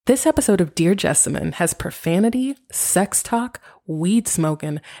This episode of Dear Jessamine has profanity, sex talk, weed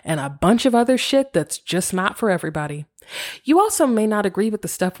smoking, and a bunch of other shit that's just not for everybody. You also may not agree with the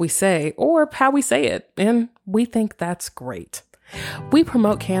stuff we say or how we say it, and we think that's great. We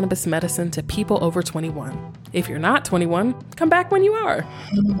promote cannabis medicine to people over 21. If you're not 21, come back when you are.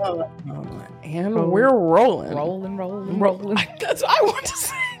 And we're rolling. Rolling. That's what I want to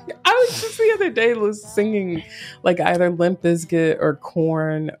say. I was just the other day singing like either Limp Bizkit or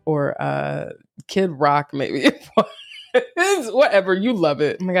Korn or Kid Rock, maybe. It's whatever. You love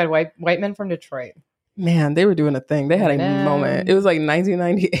it. Oh my God, white men from Detroit. Man, they were doing a thing. They had a moment. It was like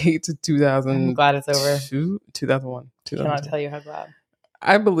 1998 to 2000. I'm glad it's over. 2001. I cannot tell you how glad.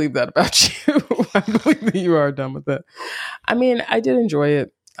 I believe that about you. I believe that you are done with it. I mean, I did enjoy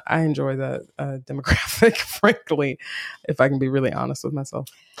it. I enjoy that demographic, frankly, if I can be really honest with myself.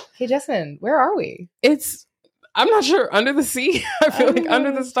 Hey, Justin, where are we? I'm not sure. Under the sea. I feel like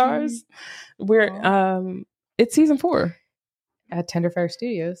under the stars. It's season 4. At Tenderfire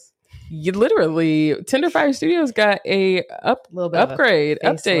Studios. You literally, Tenderfire Studios got a upgrade,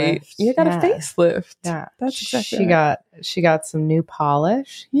 update. You got a facelift. Yeah, that's exactly she got some new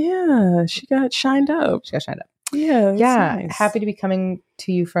polish. Yeah, she got shined up. Yeah, nice. Happy to be coming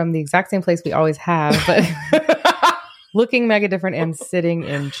to you from the exact same place we always have, but looking mega different and sitting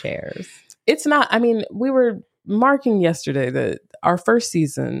in chairs. It's not. I mean, we were marking yesterday that our first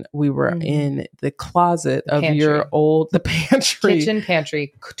season we were in the closet of the kitchen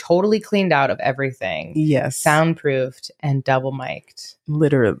pantry, totally cleaned out of everything. Yes, soundproofed and double mic'd,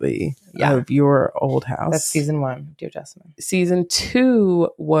 literally, of your old house. That's season 1, Dear Jessamine. Season 2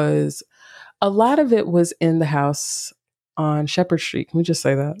 was a lot of it was in the house on Shepherd Street. Can we just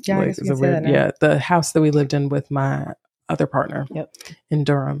say that? Yeah, I guess we can say that now. Yeah, the house that we lived in with my other partner. Yep. In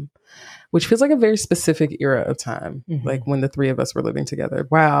Durham. Which feels like a very specific era of time, like when the three of us were living together.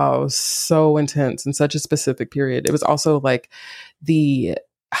 Wow, so intense and such a specific period. It was also like the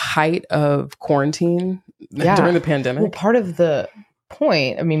height of quarantine during the pandemic. Well, part of the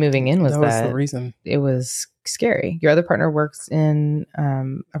point of me moving in was that the reason. It was scary. Your other partner works in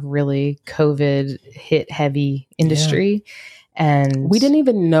a really COVID hit heavy industry. Yeah. And we didn't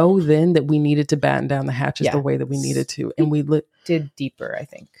even know then that we needed to batten down the hatches the way that we needed to. And we did deeper, I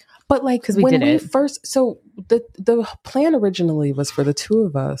think. But like, because the plan originally was for the two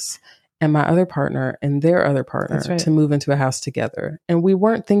of us and my other partner and their other partner to move into a house together. And we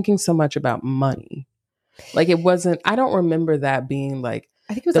weren't thinking so much about money. Like it wasn't, I don't remember that being like,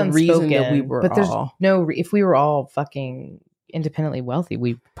 I think it was the unspoken, reason that we were but there's if we were all fucking independently wealthy,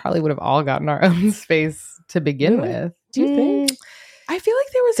 we probably would have all gotten our own space to begin with. Do you think? I feel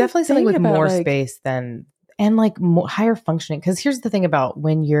like there was definitely something with more space than... And like higher functioning. Because here's the thing about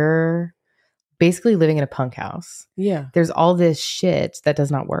when you're basically living in a punk house. Yeah. There's all this shit that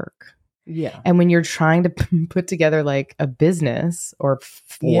does not work. Yeah. And when you're trying to put together like a business or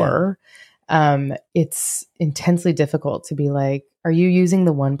it's intensely difficult to be like, are you using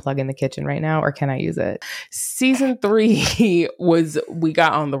the one plug in the kitchen right now or can I use it? Season 3 we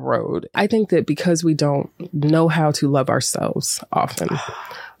got on the road. I think that because we don't know how to love ourselves often,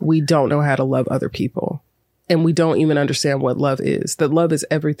 we don't know how to love other people. And we don't even understand what love is. That love is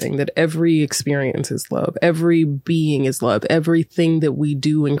everything. That every experience is love. Every being is love. Everything that we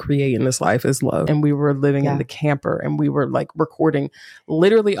do and create in this life is love. And we were living in the camper and we were like recording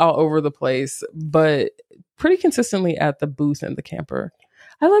literally all over the place, but pretty consistently at the booth in the camper.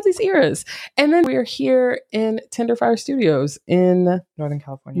 I love these eras. And then we are here in Tenderfire Studios in Northern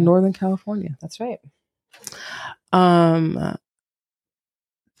California. That's right.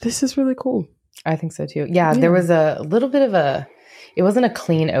 This is really cool. I think so too. Yeah, there was a little bit of it wasn't a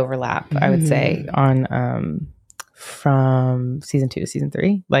clean overlap, I would say, on from season 2 to season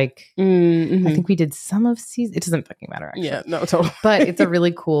 3. Like, I think we did some of season. It doesn't fucking matter, actually. Yeah, no, totally. But it's a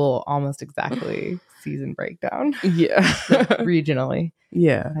really cool, almost exactly season breakdown. Yeah, like, regionally.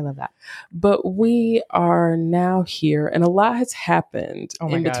 Yeah, I love that. But we are now here, and a lot has happened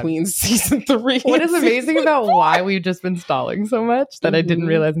between season 3. What is amazing about why we've just been stalling so much that I didn't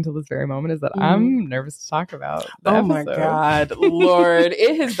realize until this very moment is that I'm nervous to talk about. My God, Lord.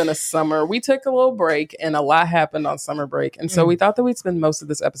 It has been a summer. We took a little break, and a lot happened on summer break. And so we thought that we'd spend most of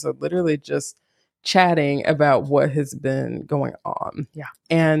this episode literally just chatting about what has been going on. Yeah.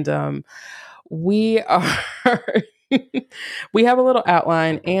 And we are... we have a little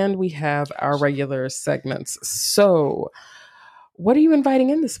outline and we have our regular segments. So what are you inviting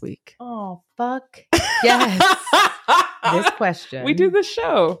in this week? Oh, fuck. Yes. This question. We do this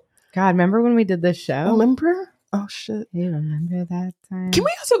show. God, remember when we did this show? Remember? Oh shit. You remember that time? Can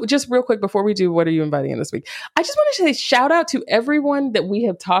we also, just real quick before we do what are you inviting in this week? I just want to say shout out to everyone that we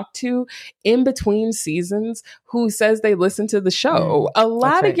have talked to in between seasons who says they listen to the show. A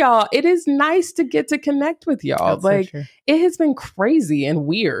lot of y'all, it is nice to get to connect with y'all. That's like so it has been crazy and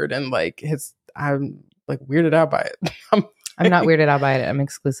weird, and like I'm like weirded out by it. I'm not weirded out by it. I'm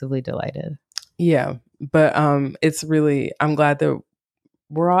exclusively delighted. Yeah, but it's really, I'm glad that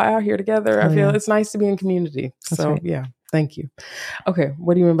we're all out here together. I feel it's nice to be in community. That's so right. yeah, thank you. Okay,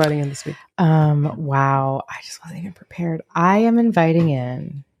 what are you inviting in this week? Wow, I just wasn't even prepared. I am inviting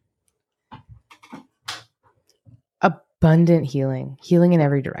in abundant healing in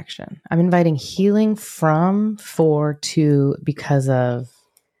every direction. I'm inviting healing from, for, to, because of,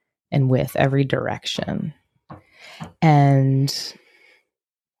 and with every direction. And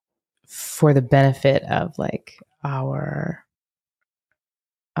for the benefit of like our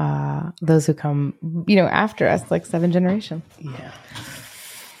those who come, after us, like 7 generations. Yeah.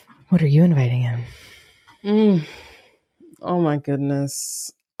 What are you inviting in? Oh my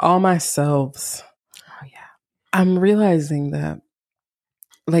goodness. All my selves. Oh yeah. I'm realizing that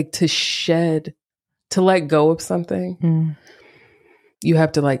like to let go of something, you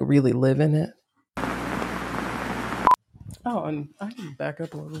have to like really live in it. Oh, and I can back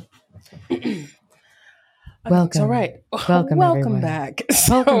up a little. Welcome. All right. Welcome back.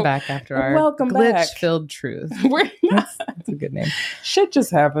 Welcome back after our glitch-filled truth. That's a good name. Shit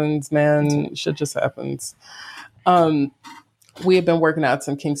just happens, man. Shit just happens. We have been working out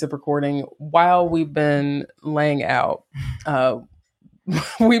some kinks of recording while we've been laying out. You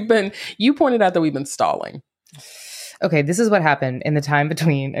pointed out that we've been stalling. Okay, this is what happened in the time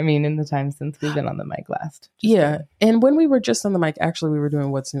since we've been on the mic last. And when we were just on the mic, actually, we were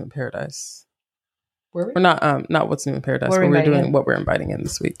doing What's New in Paradise. Were we? We're not What's New in Paradise, but we're doing what we're inviting in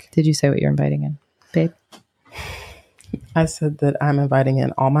this week. Did you say what you're inviting in, babe? I said that I'm inviting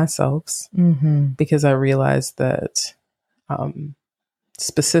in all my selves because I realized that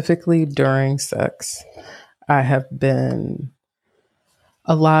specifically during sex, I have been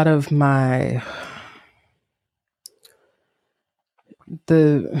a lot of my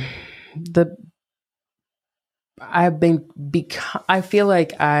I feel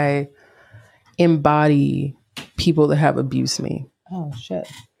like I embody people that have abused me. Oh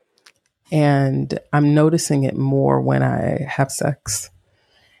shit. And I'm noticing it more when I have sex.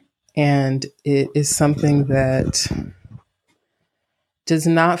 And it is something that does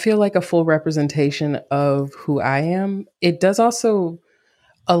not feel like a full representation of who I am. It does also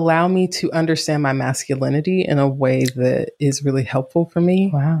allow me to understand my masculinity in a way that is really helpful for me.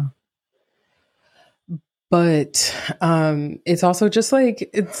 Wow. But it's also just like,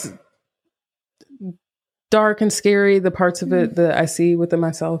 it's dark and scary, the parts of it that I see within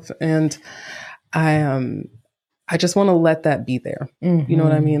myself. And I just want to let that be there. You know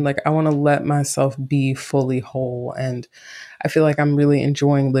what I mean? Like, I want to let myself be fully whole. And I feel like I'm really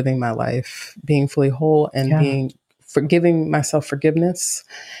enjoying living my life, being fully whole and giving myself forgiveness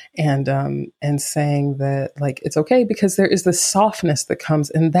and saying that like, it's okay, because there is this softness that comes,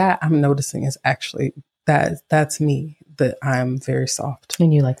 and that I'm noticing is actually that's me, that I'm very soft.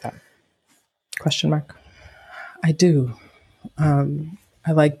 And you like that? Question mark. I do.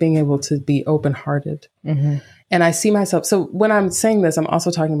 I like being able to be open-hearted. And I see myself. So when I'm saying this, I'm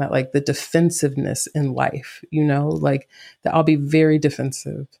also talking about like the defensiveness in life, like that I'll be very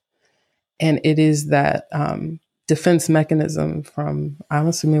defensive. And it is that defense mechanism from, I'm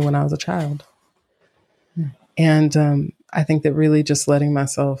assuming, when I was a child. And I think that really just letting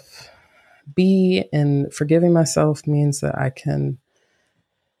myself be and forgiving myself means that I can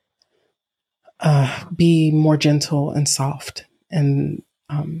be more gentle and soft and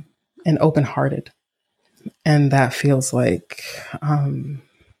open-hearted. And that feels like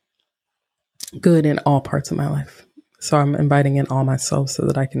good in all parts of my life. So I'm inviting in all myself so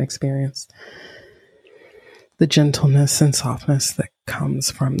that I can experience the gentleness and softness that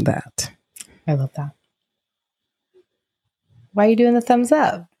comes from that. I love that. Why are you doing the thumbs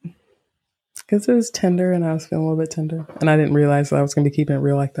up? Because it was tender and I was feeling a little bit tender. And I didn't realize that I was going to be keeping it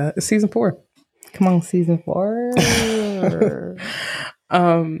real like that. It's season 4. Come on, season 4.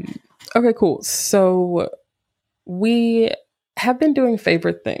 Okay, cool. So we have been doing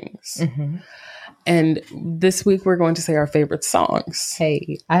favorite things. And this week we're going to say our favorite songs.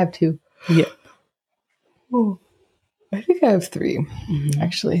 Hey, I have 2. Yeah. Oh, I think I have 3,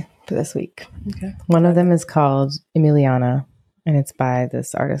 actually, for this week. Okay. One of them is called Emiliana, and it's by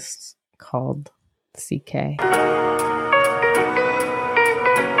this artist called CK.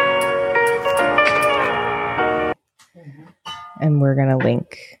 And we're going to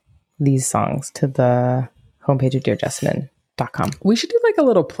link these songs to the homepage of DearJessamine.com. We should do like a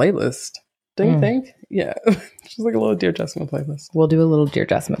little playlist. Don't you think? Yeah. Just like a little Dear Jessamine playlist. We'll do a little Dear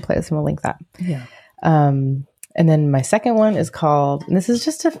Jessamine playlist and we'll link that. Yeah. And then my second one is called, and this is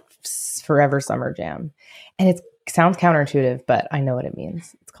just a forever summer jam. And it sounds counterintuitive, but I know what it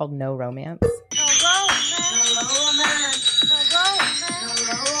means. It's called No Romance.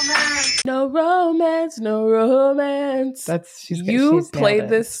 No romance, no romance. You played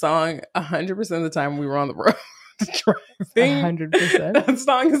this song 100% of the time we were on the road driving. 100%. That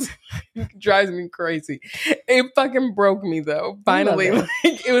song drives me crazy. It fucking broke me though. Finally,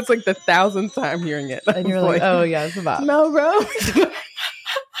 it was like the 1,000th time hearing it. And you're like, oh yeah, it's about no romance.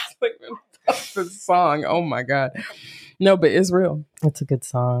 Like this song. Oh my god. No, but it's real. It's a good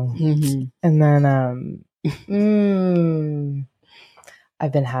song. Mm-hmm. And then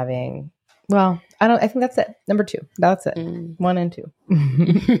I've been having, well, I think that's it. Number 2. That's it. 1 and 2.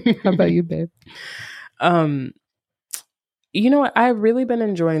 How about you, babe? You know what? I've really been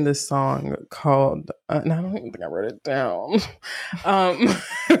enjoying this song called, and I don't even think I wrote it down.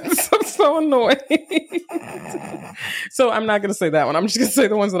 It's so annoying. So I'm not going to say that one. I'm just going to say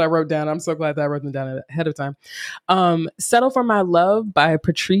the ones that I wrote down. I'm so glad that I wrote them down ahead of time. Settle for My Love by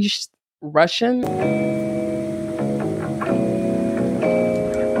Patrice Rushen.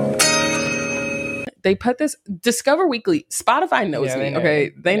 They put this Discover Weekly. Spotify knows me.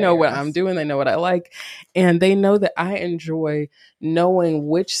 Okay. They know what I'm doing. They know what I like. And they know that I enjoy knowing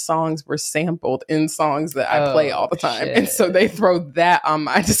which songs were sampled in songs that I play all the time. Shit. And so they throw that on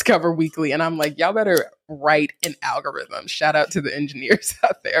my Discover Weekly. And I'm like, y'all better write an algorithm. Shout out to the engineers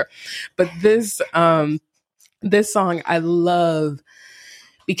out there. But this song I love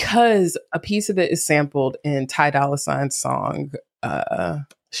because a piece of it is sampled in Ty Dolla $ign's song,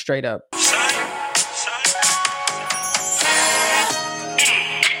 Straight Up.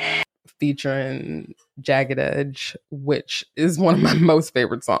 Featuring Jagged Edge, which is one of my most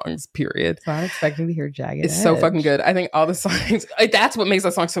favorite songs, period. So I'm expecting to hear Jagged Edge. It's so fucking good. I think all the songs, that's what makes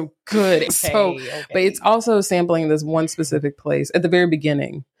that song so good. Okay. But it's also sampling this one specific place at the very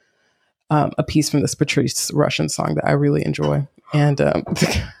beginning, a piece from this Patrice Rushen song that I really enjoy. And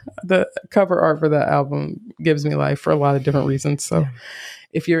the cover art for that album gives me life for a lot of different reasons. So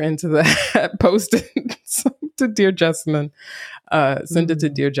if you're into that, post it to Dear Jessamine. Send it to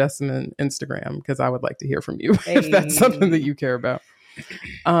Dear Jessamine Instagram because I would like to hear from you if that's something that you care about.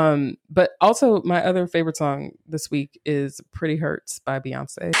 But also my other favorite song this week is Pretty Hurts by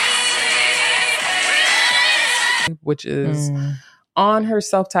Beyonce, which is on her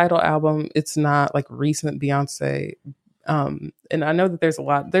self-titled album. It's not like recent Beyonce. And I know that there's a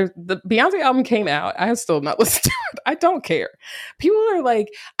lot there. The Beyonce album came out. I have still not listened to it. I don't care. People are like,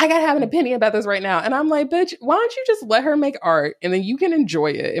 I gotta have an opinion about this right now. And I'm like, bitch, why don't you just let her make art and then you can enjoy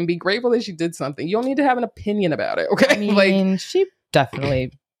it and be grateful that she did something. You don't need to have an opinion about it. Okay. I mean, she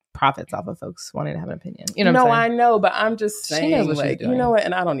definitely profits off of folks wanting to have an opinion. You know what I'm saying? I know, but I'm just saying, like, you know what?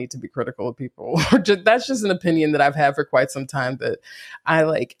 And I don't need to be critical of people. That's just an opinion that I've had for quite some time that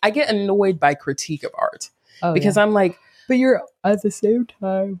I get annoyed by critique of art because I'm like, but you're at the same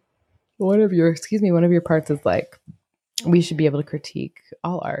time, one of your parts is like, we should be able to critique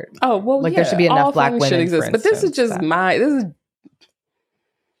all art. Oh, well, like there should be enough Black women, should exist. But this is just this is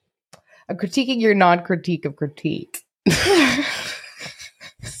I'm critiquing your non-critique of critique.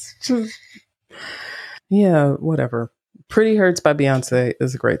 Just, yeah, whatever. Pretty Hurts by Beyonce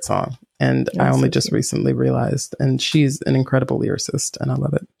is a great song. And I only just recently realized, and she's an incredible lyricist and I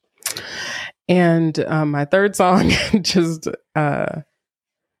love it. And my third song just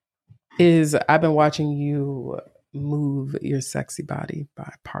is I've Been Watching You Move Your Sexy Body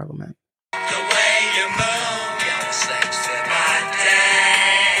by Parliament. The way you move your sexy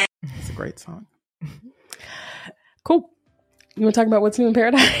body. It's a great song. Cool. You want to talk about what's new in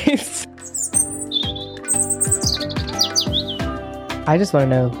paradise? I just want to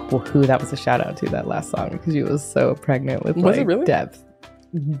know who that was a shout out to, that last song, because you was so pregnant with was it really? Depth.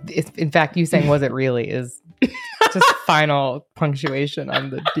 In fact, you saying "was it really" is just final punctuation on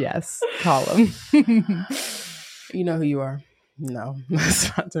the yes column. You know who you are. No, that's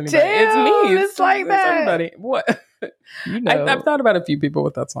not to anybody. Damn, it's me. It's like that. Everybody. What? You know. I've thought about a few people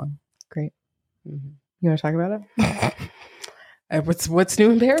with that song. Great. Mm-hmm. You want to talk about it? What's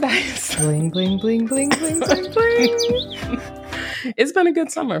new in paradise? Bling bling bling bling bling bling bling. It's been a good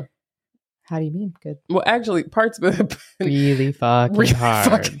summer. How do you mean good? Well, actually, parts of it really fucking hard.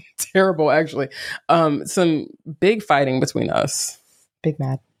 Fucking terrible, actually. Some big fighting between us. Big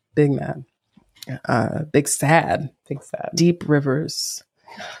mad. Big mad. Big sad. Big sad. Deep rivers.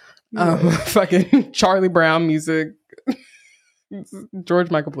 Fucking Charlie Brown music.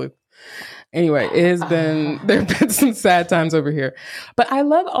 George Michael Bluth. Anyway, there have been some sad times over here. But I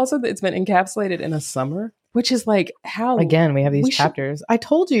love also that it's been encapsulated in a summer, which is like how... Again, we have these chapters. I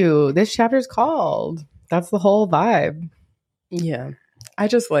told you, this chapter is called. That's the whole vibe. Yeah. I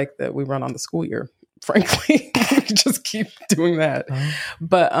just like that we run on the school year, frankly. We just keep doing that.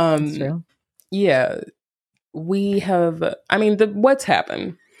 But That's true. Yeah, we have... what's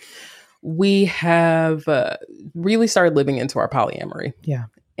happened? We have really started living into our polyamory. Yeah.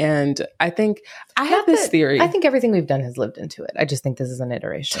 And I think I have this theory. I think everything we've done has lived into it. I just think this is an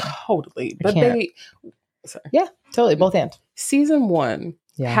iteration. Totally. But sorry. Yeah, totally. Both and. Season 1,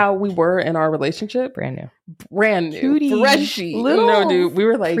 how we were in our relationship. Brand new. Freshy. No, dude. We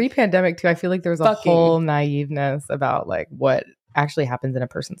were like... Pre-pandemic too. I feel like there was a whole naiveness about like what actually happens in a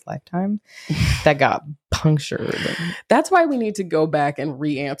person's lifetime that got punctured. That's why we need to go back and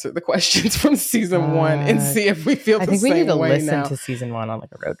re-answer the questions from season 1 and see if we feel the same way now. I think we need to listen to season 1 on like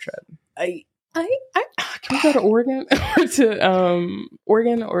a road trip. Can we go to Oregon or to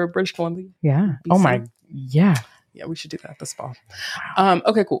Oregon or British Columbia? Yeah. BC? Oh my. Yeah. Yeah, we should do that this fall.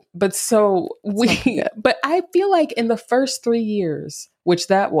 Okay, cool. But but I feel like in the first 3 years, which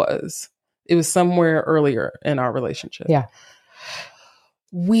it was somewhere earlier in our relationship. Yeah.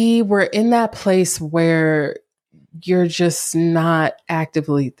 We were in that place where you're just not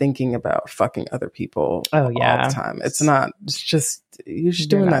actively thinking about fucking other people all the time. You're just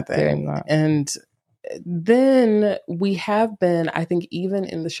doing that thing. And then we have been, I think, even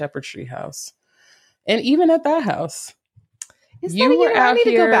in the Shepherd Street house and even at that house. I need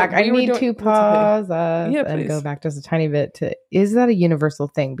to go back. I need to pause and go back just a tiny bit is that a universal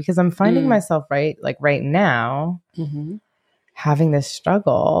thing? Because I'm finding myself right now, having this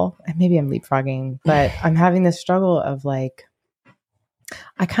struggle, and maybe I'm leapfrogging, but I'm having this struggle of like,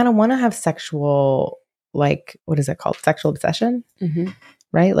 I kind of want to have sexual, like, what is it called? Sexual obsession,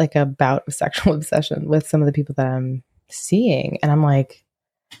 right? Like a bout of sexual obsession with some of the people that I'm seeing. And I'm like,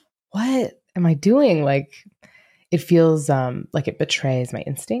 what am I doing? Like, it feels like it betrays my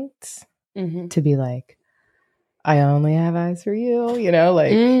instincts to be like, I only have eyes for you,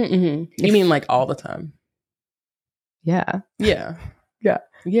 like. You mean like all the time? Yeah. Yeah. Yeah.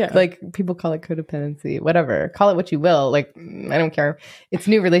 Yeah. Like people call it codependency, whatever. Call it what you will. Like, I don't care. It's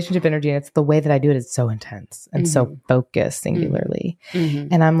new relationship energy. And it's the way that I do it is so intense and so focused singularly.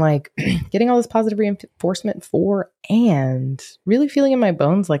 And I'm like getting all this positive reinforcement and really feeling in my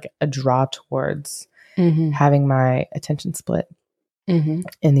bones like a draw towards having my attention split in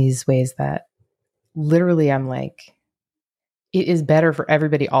these ways that literally I'm like, it is better for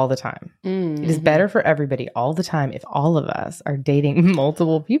everybody all the time. It is better for everybody all the time if all of us are dating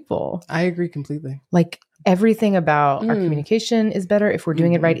multiple people. I agree completely. Like everything about our communication is better if we're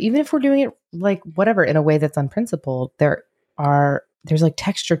doing it right. Even if we're doing it like whatever in a way that's unprincipled, there's like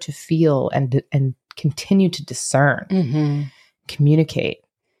texture to feel and continue to discern, communicate,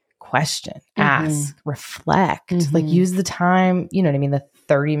 question, ask, reflect, like use the time, you know what I mean? The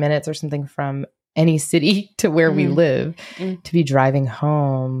 30 minutes or something from any city to where we live to be driving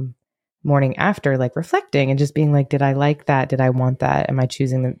home morning after, like reflecting and just being like, did I like that? Did I want that? Am I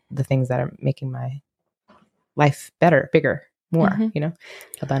choosing the things that are making my life better, bigger, more,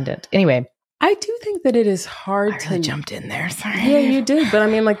 abundant? Anyway. I do think that it is hard to jumped in there. Sorry. Yeah, you did. But I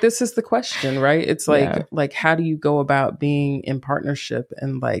mean, like, this is the question, right? It's like, how do you go about being in partnership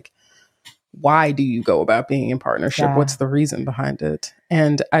and like, why do you go about being in partnership? Yeah. What's the reason behind it?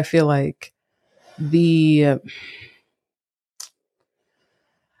 And I feel like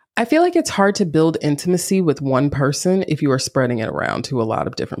it's hard to build intimacy with one person if you are spreading it around to a lot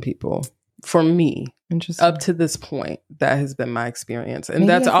of different people. For me, up to this point, that has been my experience. And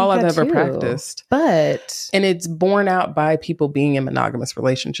that's all I've ever practiced. And it's borne out by people being in monogamous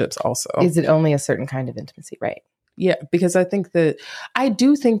relationships also. Is it only a certain kind of intimacy, right? Yeah, because I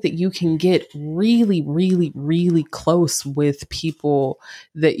do think that you can get really, really, really close with people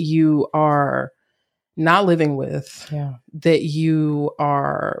that you are not living with, that you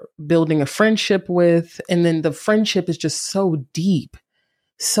are building a friendship with. And then the friendship is just so deep.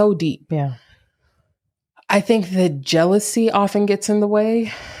 Yeah. I think that jealousy often gets in the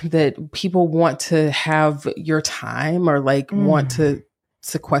way, that people want to have your time or like want to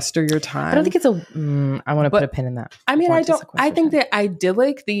sequester your time. I don't think it's I want to put a pin in that. I mean, I think that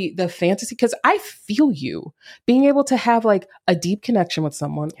idyllic, the fantasy, because I feel you being able to have like a deep connection with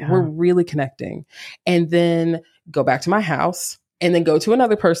someone. Yeah. We're really connecting, and then go back to my house and then go to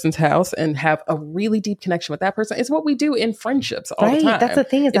another person's house and have a really deep connection with that person. It's what we do in friendships all the time. That's the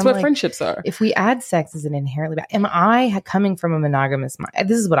thing. It's what friendships are. If we add sex as an inherently bad, am I coming from a monogamous mind?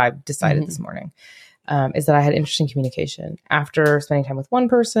 This is what I've decided this morning. is that I had interesting communication. After spending time with one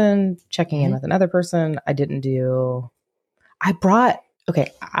person, checking in with another person,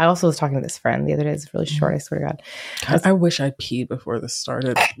 I also was talking to this friend the other day. It's really short, I swear to God. I wish I peed before this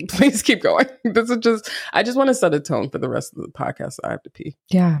started. Please keep going. I just want to set a tone for the rest of the podcast. So I have to pee.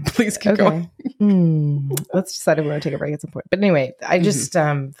 Yeah. Please keep going. Let's decide if we want to take a break at some point. But anyway, I just,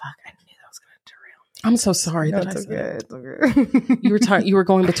 I knew that was going to derail. I'm so sorry. No, That's okay. It's okay. You were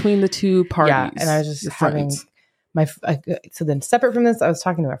going between the two parties. Yeah. And I was just having so then separate from this, I was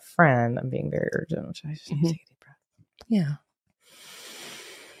talking to a friend. I'm being very urgent, which I just need to take a deep breath. Yeah.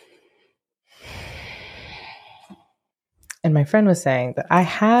 And my friend was saying that I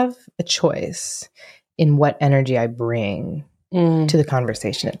have a choice in what energy I bring to the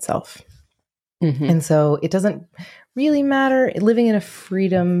conversation itself. Mm-hmm. And so it doesn't really matter living in a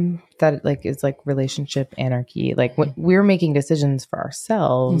freedom that is like relationship anarchy. Like when we're making decisions for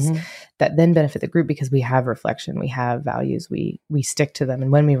ourselves that then benefit the group because we have reflection, we have values, we stick to them.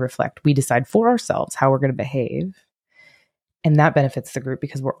 And when we reflect, we decide for ourselves how we're going to behave. And that benefits the group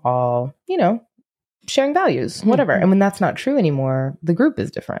because we're all, sharing values, whatever. And when that's not true anymore, the group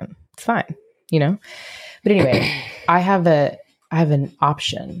is different. It's fine, But anyway, I have an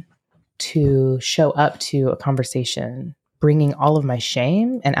option to show up to a conversation, bringing all of my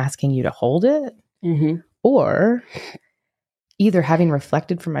shame and asking you to hold it, or either having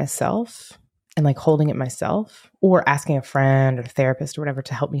reflected for myself and like holding it myself, or asking a friend or a therapist or whatever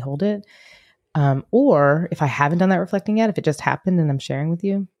to help me hold it. Or if I haven't done that reflecting yet, if it just happened and I'm sharing with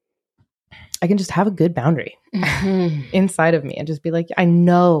you, I can just have a good boundary inside of me and just be like, I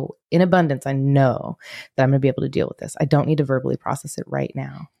know in abundance, I know that I'm going to be able to deal with this. I don't need to verbally process it right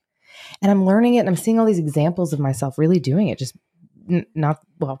now. And I'm learning it and I'm seeing all these examples of myself really doing it, just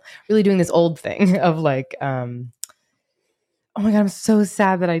really doing this old thing of like, oh my God, I'm so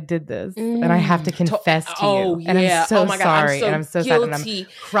sad that I did this. And I have to confess to you. And I'm so sorry. And I'm so sad. And I'm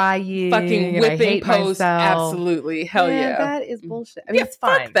crying. Fucking whipping post. Absolutely. Hell yeah. That is bullshit. I mean, it's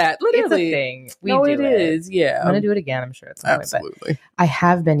fine. Fuck that. Literally. It's a thing. It is. Yeah. I'm going to do it again, I'm sure. At some Absolutely. Point, but I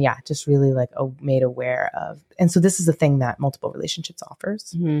have been, just really like made aware of. And so this is the thing that multiple relationships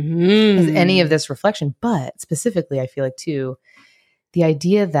offers. Is any of this reflection. But specifically, I feel like too, the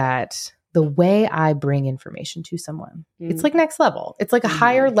idea that the way I bring information to someone, it's like next level. It's like a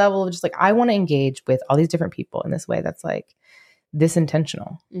higher level of just like, I want to engage with all these different people in this way that's like this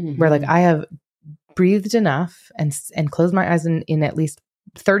intentional, where like I have breathed enough and closed my eyes in at least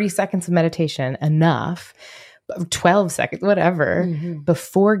 30 seconds of meditation, enough, 12 seconds, whatever,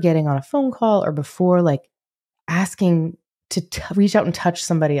 before getting on a phone call or before like asking to reach out and touch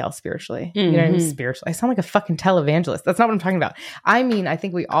somebody else spiritually. You know what I mean? Spiritually. I sound like a fucking televangelist. That's not what I'm talking about. I mean, I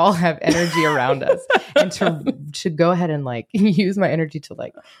think we all have energy around us, and to go ahead and like use my energy to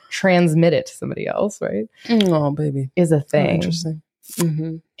like transmit it to somebody else, right? Oh, baby. Is a thing. Oh, interesting.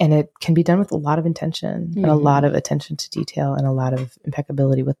 And it can be done with a lot of intention and a lot of attention to detail and a lot of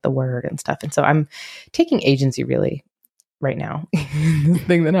impeccability with the word and stuff. And so I'm taking agency really right now. This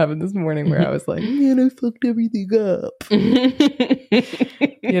thing that happened this morning where I was like, man, I fucked everything up.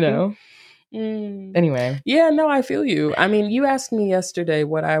 Anyway. Yeah, no, I feel you. I mean, you asked me yesterday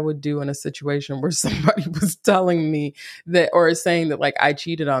what I would do in a situation where somebody was telling me that, or saying that like I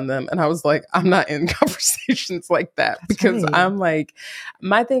cheated on them. And I was like, I'm not in conversations like that. That's because right. I'm like,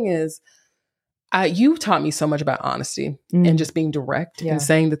 my thing is, you taught me so much about honesty and just being direct and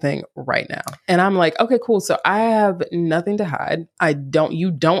saying the thing right now. And I'm like, okay, cool. So I have nothing to hide.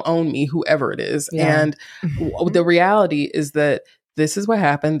 You don't own me, whoever it is. Yeah. And the reality is that this is what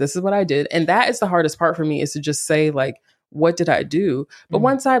happened. This is what I did. And that is the hardest part for me, is to just say like, what did I do? But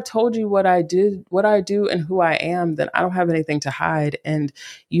once I've told you what I did, what I do and who I am, then I don't have anything to hide. And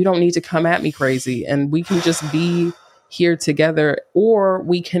you don't need to come at me crazy. And we can just be here together, or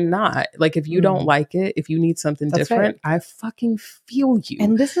we cannot. Like, if you don't like it, if you need something different, right. I fucking feel you.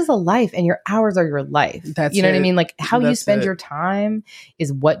 And this is a life, and your hours are your life. That's you know what I mean? Like, how you spend your time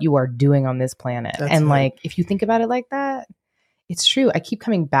is what you are doing on this planet. And like, if you think about it like that, it's true. I keep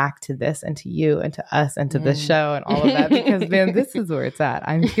coming back to this and to you and to us and to this show and all of that because, man, this is where it's at.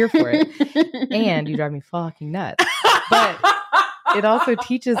 I'm here for it. And you drive me fucking nuts. But it also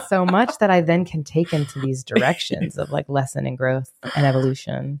teaches so much that I then can take into these directions of like lesson and growth and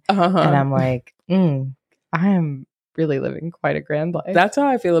evolution. And I'm like, I am really living quite a grand life. That's how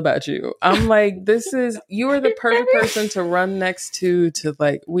I feel about you. I'm like, you are the perfect person to run next to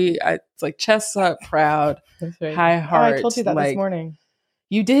like, it's like chest up, proud, high heart. I told you that this morning.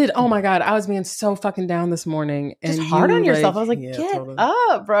 You did. Oh my God. I was being so fucking down this morning. And just hard on yourself. I was like, get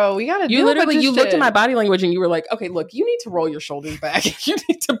up, bro. We gotta you literally, you looked at my body language and you were like, okay, look, you need to roll your shoulders back. You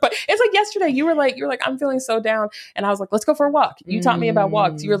need to, but it's like yesterday, you were like, I'm feeling so down. And I was like, let's go for a walk. You taught me about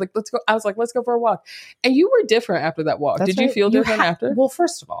walks. You were like, let's go. I was like, let's go for a walk. And you were different after that walk. Did you feel different after? Well,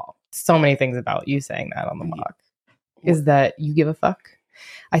 first of all, so many things about you saying that on the walk is that you give a fuck.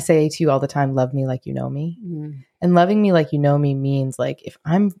 I say to you all the time, love me like you know me. And loving me like you know me means like if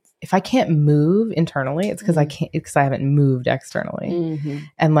I can't move internally, it's because I haven't moved externally.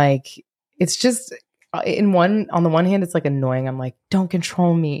 And like it's just on the one hand, it's like annoying. I'm like, don't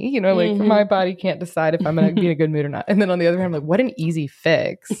control me, you know, like my body can't decide if I'm gonna be in a good mood or not. And then on the other hand, I'm like, what an easy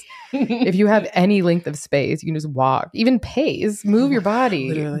fix. If you have any length of space, you can just walk, even pace, move your body,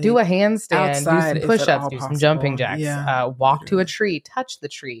 literally. Do a handstand, outside, do some push-ups, do some jumping jacks, walk to a tree, touch the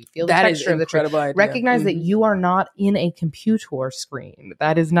tree, feel the texture of the tree. Idea. Recognize that you are not in a computer screen.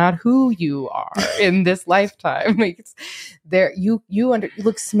 That is not who you are in this lifetime. Like it's there, you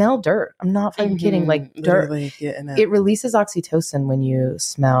look, smell dirt. I'm not fucking kidding. Like dirt, it releases oxytocin when you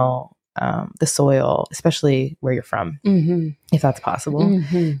smell the soil, especially where you're from, if that's possible,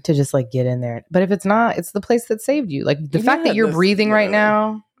 to just like get in there. But if it's not, it's the place that saved you. Like the fact that you're breathing right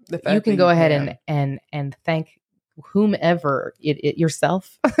now, you can go ahead and thank whomever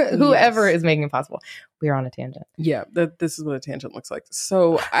yourself, whoever is making it possible. We're on a tangent. Yeah, this is what a tangent looks like.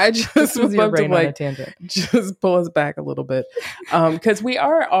 So I just would love to like just pull us back a little bit, because we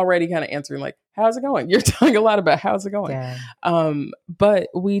are already kind of answering like, how's it going? You're telling a lot about how's it going. Yeah. But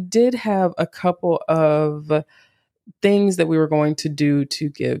we did have a couple of things that we were going to do to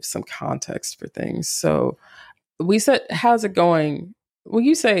give some context for things. So we said, how's it going? Well,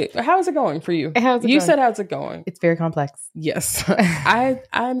 you say, how's it going for you? You said, how's it going? It's very complex. Yes.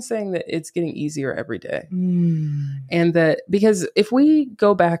 I'm saying that it's getting easier every day. And that because if we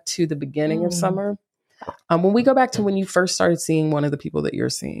go back to the beginning of summer, when we go back to when you first started seeing one of the people that you're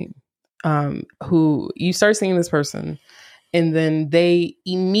seeing, who you start seeing this person, and then they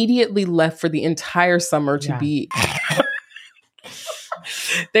immediately left for the entire summer to be...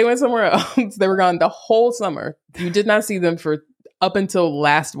 They went somewhere else. They were gone the whole summer. You did not see them for up until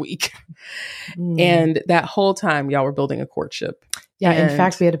last week. And that whole time y'all were building a courtship. Yeah. And in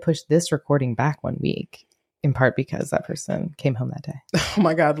fact, we had to push this recording back 1 week, in part because that person came home that day. Oh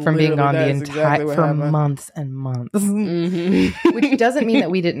my God. From being gone the entire, for months and months. Which doesn't mean that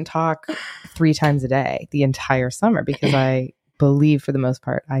we didn't talk 3 times a day the entire summer, because I believe for the most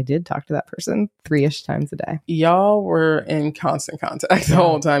part, I did talk to that person 3-ish times a day. Y'all were in constant contact the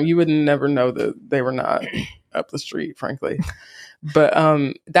whole time. You would never know that they were not up the street, frankly. But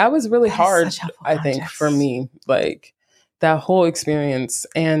that was really hard, I think, for me, like that whole experience.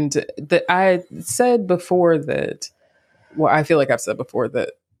 And that I said before that, well, I feel like I've said before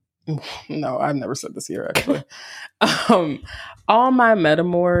that, no, I've never said this here, actually. All my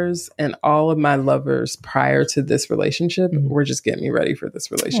metamors and all of my lovers prior to this relationship were just getting me ready for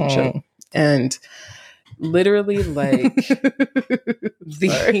this relationship. And literally, like,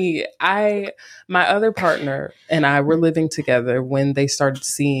 my other partner and I were living together when they started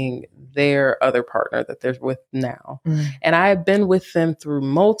seeing their other partner that they're with now. And I have been with them through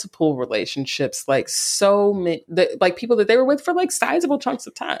multiple relationships, like so many, like people that they were with for like sizable chunks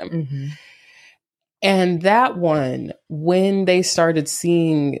of time. And that one, when they started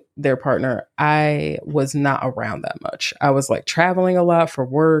seeing their partner, I was not around that much. I was like traveling a lot for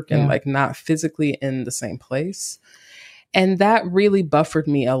work and like not physically in the same place. And that really buffered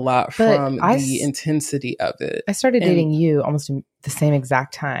me a lot from the intensity of it. I started dating you almost in the same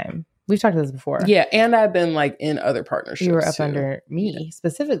exact time. We've talked about this before. Yeah, and I've been like in other partnerships. You were up under me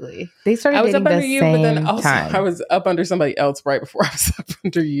specifically. They started dating up under you, but then also I was up under somebody else right before I was up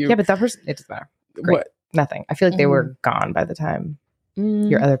under you. Yeah, but that person, it doesn't matter. Great. What? Nothing. I feel like they were gone by the time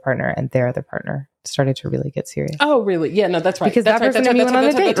your other partner and their other partner started to really get serious. Oh, really? Yeah, no, that's right. Because that person and me went on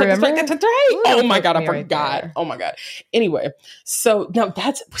a date, remember? That's right. Oh my God, I forgot. Oh my God. Anyway, so no,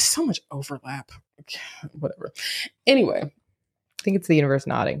 that's so much overlap. Whatever. Anyway. I think it's the universe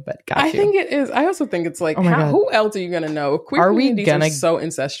nodding, but I think it is. I also think it's like, who else are you going to know? Queer communities are so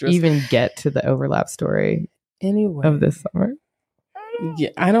incestuous. Even get to the overlap story anyway of this summer?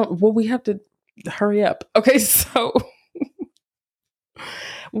 Yeah, we have to hurry up. Okay, so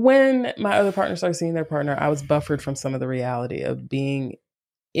when my other partner started seeing their partner, I was buffered from some of the reality of being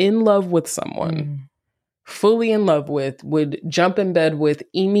in love with someone, fully in love with, would jump in bed with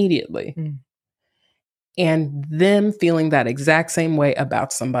immediately. And them feeling that exact same way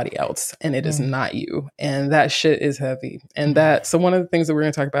about somebody else. And it is not you. And that shit is heavy. And so one of the things that we're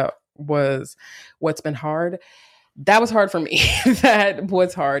going to talk about was what's been hard. That was hard for me. That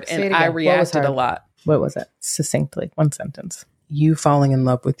was hard. And I reacted a lot. What was it? Succinctly, one sentence. You falling in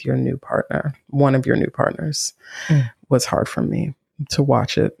love with your new partner, one of your new partners, was hard for me to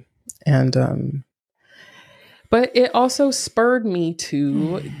watch it. And, but it also spurred me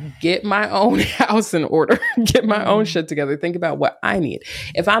to get my own house in order, get my own shit together, think about what I need.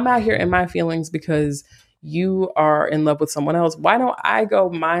 If I'm out here in my feelings because you are in love with someone else, why don't I go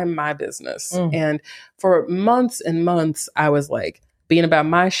mind my business? And for months and months, I was like being about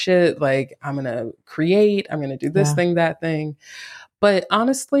my shit. Like, I'm going to create, I'm going to do this thing, that thing. But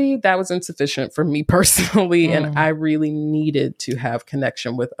honestly, that was insufficient for me personally. And I really needed to have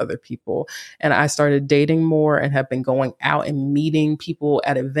connection with other people. And I started dating more and have been going out and meeting people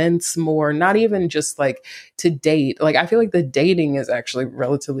at events more, not even just like to date. Like, I feel like the dating is actually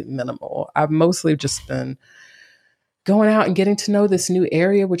relatively minimal. I've mostly just been going out and getting to know this new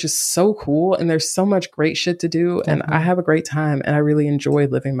area, which is so cool. And there's so much great shit to do. And I have a great time. And I really enjoy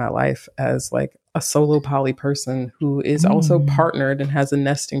living my life as like a solo poly person who is also partnered and has a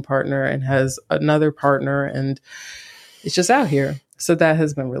nesting partner and has another partner. And it's just out here. So that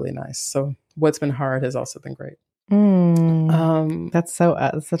has been really nice. So what's been hard has also been great. That's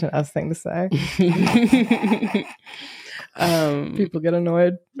such an us thing to say. People get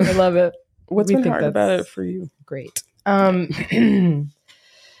annoyed. I love it. What's been hard about it for you? Great. What's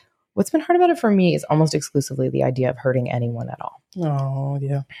been hard about it for me is almost exclusively the idea of hurting anyone at all. Oh,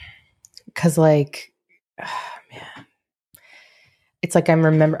 yeah. Because like, man, it's like I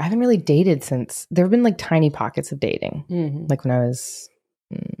haven't really dated since, there have been like tiny pockets of dating. Like when I was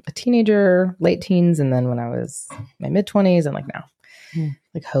a teenager, late teens, and then when I was my mid-20s and like now.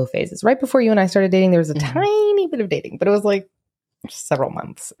 Like hoe phases. Right before you and I started dating, there was a tiny bit of dating, but it was like several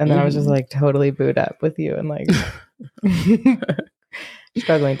months. And then I was just like totally booed up with you and like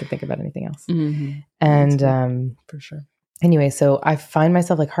struggling to think about anything else. And for sure. Anyway, so I find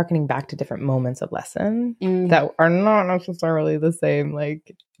myself like hearkening back to different moments of lesson that are not necessarily the same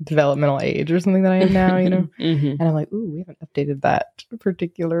like developmental age or something that I am now, you know? And I'm like, ooh, we haven't updated that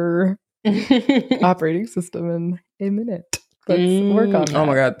particular operating system in a minute. Let's work on that. Oh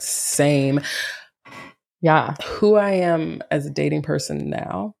my God, same. Yeah. Who I am as a dating person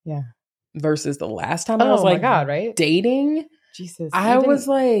now versus the last time I was like, God, right? Dating. Jesus. I was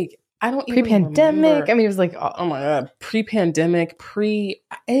like, I don't even pre-pandemic. I mean, it was like, oh my God, pre-pandemic,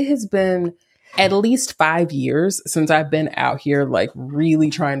 it has been at least 5 years since I've been out here, like really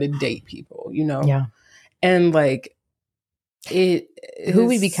trying to date people, you know? Yeah. And like, who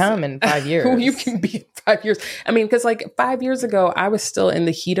we become in 5 years. Who you can be in 5 years. I mean, because like 5 years ago, I was still in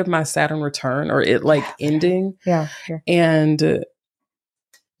the heat of my Saturn return or it like ending. Yeah. And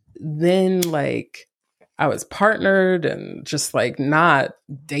then like I was partnered and just like not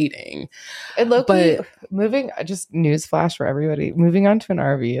dating. And but just newsflash for everybody, moving on to an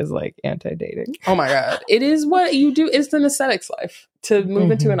RV is like anti-dating. Oh my God. It is what you do. It's an aesthetics life to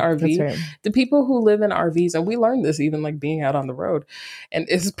move into an RV. Right. The people who live in RVs, and we learned this even like being out on the road, and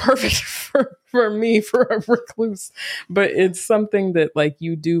it's perfect for me, for a recluse, but it's something that like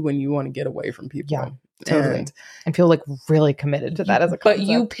you do when you want to get away from people. Yeah. Totally. And feel like really committed to that as a concept. But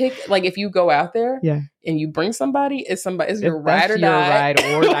you pick, like, if you go out there and you bring somebody, it's your ride or die. Ride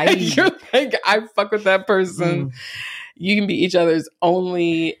or die. You're like, I fuck with that person. You can be each other's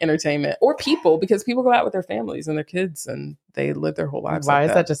only entertainment or people, because people go out with their families and their kids and they live their whole lives. Why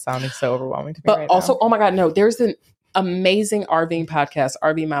is that just sounding so overwhelming to me? But right also, now? Oh my God, no, there's an amazing RVing podcast,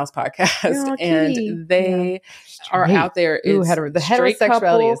 RV Miles podcast, and they are out there. The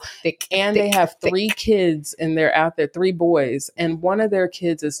heterosexuality is thick, and they have 3 kids, and they're out there, 3 boys, and one of their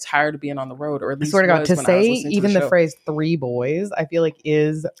kids is tired of being on the road, or at least I swear to God, to say even the phrase 3 boys, I feel like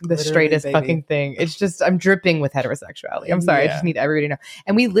is the literally straightest fucking thing. It's just, I'm dripping with heterosexuality. I'm sorry, I just need everybody to know.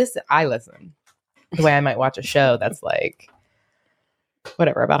 And I listen the way I might watch a show that's like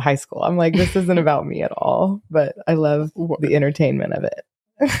whatever about high school. I'm like, this isn't about me at all, but I love the entertainment of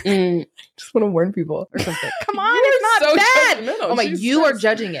it. Just want to warn people or something. Come on, it's not so bad. Oh my, you are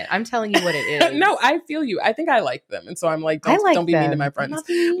judging it. I'm telling you what it is. No, I feel you. I think I like them, and so I'm like, don't be mean to my friends.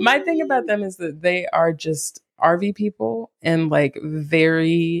 My thing about them is that they are just RV people and like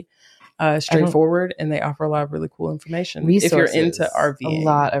very straightforward, and they offer a lot of really cool information. Resources, if you're into RVing. A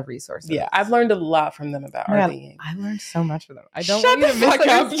lot of resources. Yeah, I've learned a lot from them about RVing. I learned so much from them. I don't want you to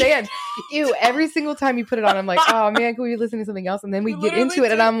misunderstand. Ew, every single time you put it on, I'm like, oh man, can we listen to something else? And then we get into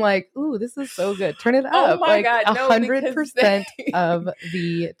it, and I'm like, ooh, this is so good. Turn it up. Oh my God, 100% of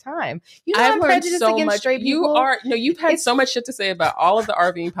the time. You know, I'm prejudiced so against straight people. You've had so much shit to say about all of the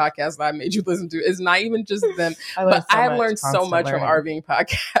RVing podcasts that I made you listen to. It's not even just them, but I've learned so much from RVing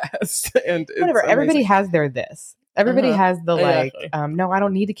podcasts. And whatever, everybody has their this. Everybody has the like, Exactly. no, I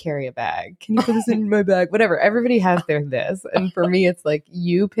don't need to carry a bag. Can you put this in my bag? Whatever. Everybody has their this. And for me, it's like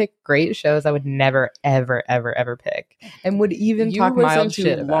you pick great shows I would never, ever, ever, ever pick, and would even talk mild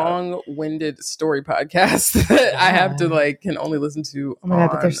shit about. Long-winded story podcasts that I have to like can only listen to. Oh my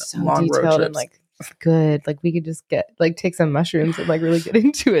God, but they're so detailed and like good. Like we could just take some mushrooms and like really get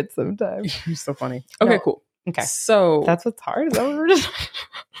into it sometime. You're so funny. Okay, cool. Okay. So that's what's hard. Is that what we're just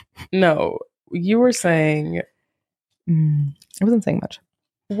No, you were saying I wasn't saying much.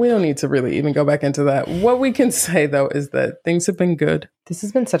 We don't need to really even go back into that. What we can say though is that things have been good. This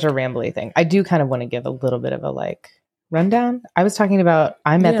has been such a rambly thing. I do kind of want to give a little bit of a like rundown. I was talking about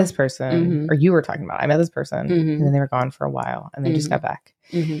I met this person, or you were talking about I met this person, and then they were gone for a while, and they just got back.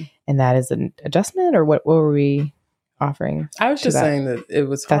 And that is an adjustment, or what were we offering? I was just saying that it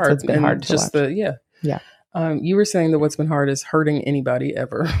was hard. That's what's been hard to watch. Yeah. You were saying that what's been hard is hurting anybody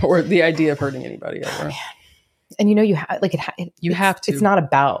ever, or the idea of hurting anybody ever. Man. And you know, you have like you have to. It's not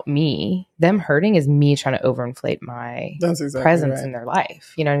about me. Them hurting is me trying to overinflate my presence in their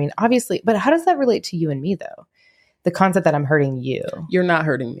life. You know what I mean? Obviously, but how does that relate to you and me though? The concept that I'm hurting you. You're not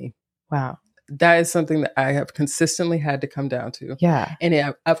hurting me. Wow. That is something that I have consistently had to come down to. Yeah.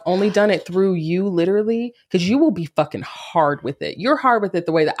 And I've only done it through you, literally, because you will be fucking hard with it. You're hard with it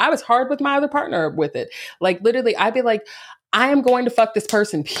the way that I was hard with my other partner with it. Like, literally, I'd be like, I am going to fuck this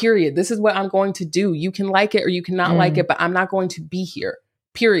person, period. This is what I'm going to do. You can like it or you cannot like it, but I'm not going to be here.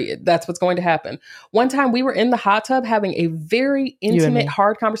 Period. That's what's going to happen. One time we were in the hot tub having a very intimate,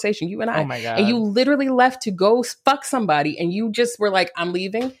 hard conversation, you and I. Oh my God. And you literally left to go fuck somebody and you just were like, I'm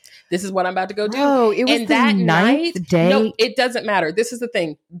leaving. This is what I'm about to go do. Oh, it was and the that ninth day. No, it doesn't matter. This is the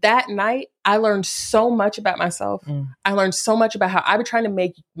thing. That night, I learned so much about myself. I learned so much about how I was trying to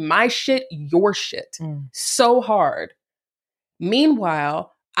make my shit your shit so hard.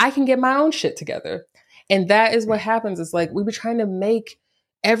 Meanwhile, I can get my own shit together. And that is what happens. It's like we were trying to make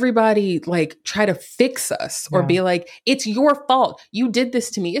everybody like try to fix us or be like, it's your fault. You did this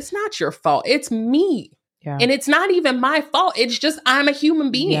to me. It's not your fault. It's me. Yeah. And it's not even my fault. It's just I'm a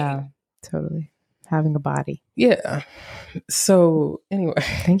human being. Yeah, totally. Having a body. Yeah. So anyway.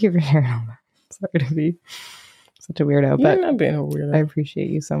 Thank you for sharing all that. Sorry to be such a weirdo. You're but not being a weirdo. I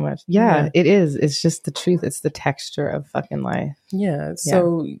appreciate you so much. Yeah, it is. It's just the truth. It's the texture of fucking life. Yeah.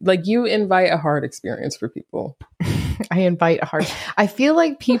 So like you invite a hard experience for people. I invite a hard. I feel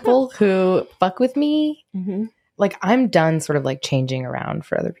like people who fuck with me, like I'm done sort of like changing around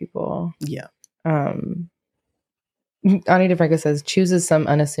for other people. Yeah. Ani DeFranco says, chooses some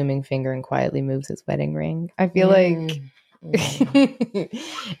unassuming finger and quietly moves his wedding ring. I feel like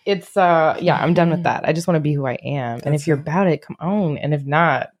it's I'm done with that. I just want to be who I am. And if you're about it, come on. And if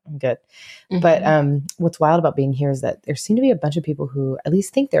not, I'm good. But what's wild about being here is that there seem to be a bunch of people who at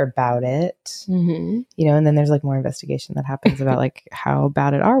least think they're about it. You know, and then there's like more investigation that happens about like how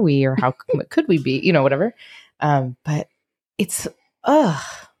about it are we, or how could we be, you know, whatever. But it's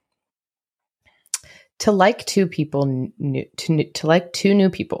to like two people to like two new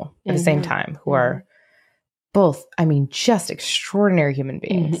people at the same time who are both, I mean, just extraordinary human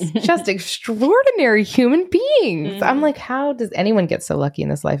beings. Just extraordinary human beings. I'm like, how does anyone get so lucky in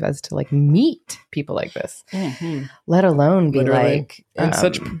this life as to like meet people like this? Let alone be like in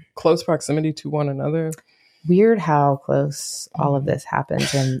such close proximity to one another. Weird how close all of this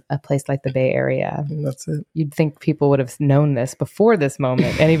happens in a place like the Bay Area. That's it. You'd think people would have known this before this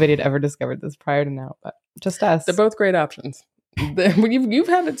moment. Anybody had ever discovered this prior to now, but just us. They're both great options. You've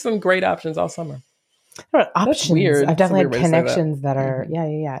had some great options all summer. Options. That's weird. I've definitely had connections that are,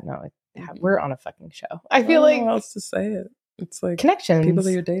 no, we're on a fucking show. I feel like. How else to say it? It's like connections. People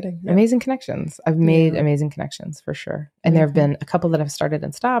that you're dating. Yeah. Amazing connections. I've made amazing connections for sure. And there have been a couple that have started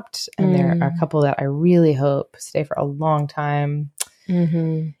and stopped. And there are a couple that I really hope stay for a long time.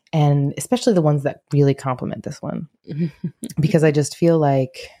 And especially the ones that really complement this one. Because I just feel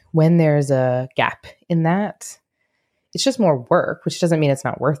like when there's a gap in that, it's just more work, which doesn't mean it's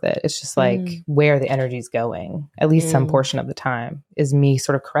not worth it. It's just like where the energy's going, at least some portion of the time, is me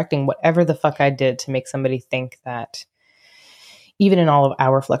sort of correcting whatever the fuck I did to make somebody think that even in all of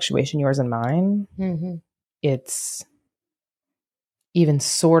our fluctuation, yours and mine, it's even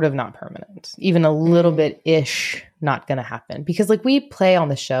sort of not permanent, even a little bit-ish not going to happen. Because like we play on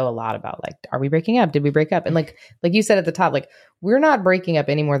the show a lot about like, are we breaking up? Did we break up? And like you said at the top, like we're not breaking up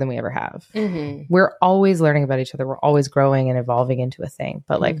any more than we ever have. We're always learning about each other. We're always growing and evolving into a thing.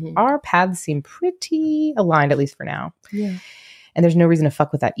 But like our paths seem pretty aligned, at least for now. Yeah. And there's no reason to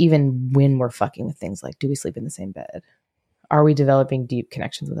fuck with that, even when we're fucking with things like, do we sleep in the same bed? Are we developing deep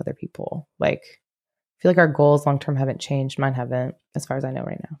connections with other people? Like, I feel like our goals long-term haven't changed. Mine haven't, as far as I know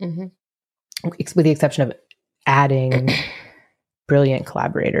right now. With the exception of adding brilliant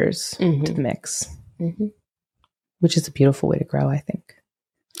collaborators to the mix, which is a beautiful way to grow, I think.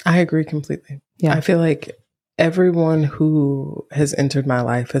 I agree completely. Yeah. I feel like everyone who has entered my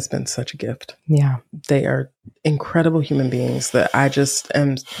life has been such a gift. Yeah. They are incredible human beings that I just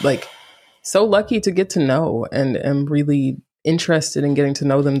am like so lucky to get to know, and am really interested in getting to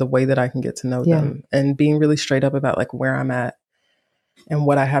know them the way that I can get to know them, and being really straight up about like where I'm at and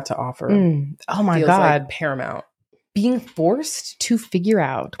what I have to offer. Oh my God. Like paramount. Being forced to figure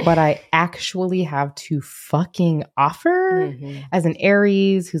out what I actually have to fucking offer as an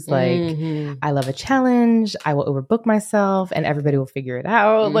Aries who's like, I love a challenge. I will overbook myself and everybody will figure it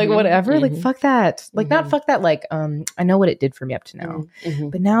out. Like whatever, like fuck that. Like not fuck that. Like, I know what it did for me up to now,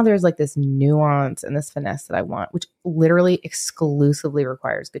 but now there's like this nuance and this finesse that I want, which literally exclusively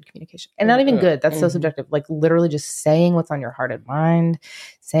requires good communication, and not even good. That's so subjective. Like literally just saying what's on your heart and mind,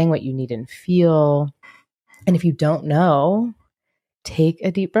 saying what you need and feel. And if you don't know, take a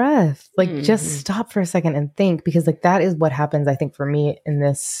deep breath. Like just stop for a second and think, because like that is what happens, I think, for me in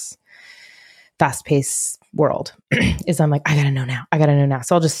this fast-paced world is I'm like, I gotta know now. I gotta know now.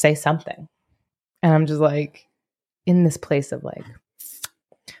 So I'll just say something. And I'm just like in this place of like,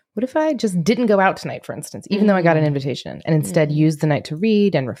 what if I just didn't go out tonight, for instance, even though I got an invitation, and instead use the night to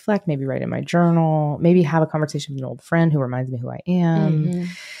read and reflect, maybe write in my journal, maybe have a conversation with an old friend who reminds me who I am.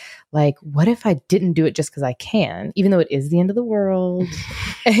 Like, what if I didn't do it just because I can, even though it is the end of the world?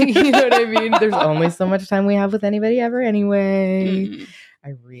 You know what I mean? There's only so much time we have with anybody ever anyway.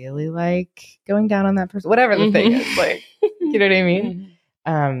 I really like going down on that person, whatever the thing is. Like, you know what I mean?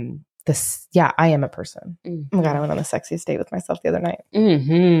 I am a person. Oh my God, I went on the sexiest date with myself the other night.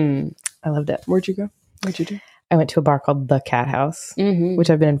 I loved it. Where'd you go? What'd you do? I went to a bar called The Cat House, which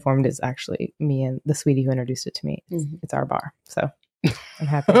I've been informed is actually me and the sweetie who introduced it to me. It's our bar. So I'm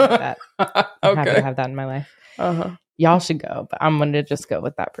happy with that. I'm happy to have that in my life. Y'all should go, but I'm going to just go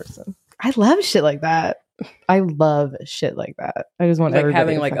with that person. I love shit like that. I love shit like that. I just want like everybody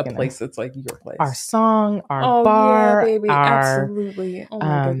having like a know. place that's like your place. Our song, our bar, yeah, baby. our absolutely. Oh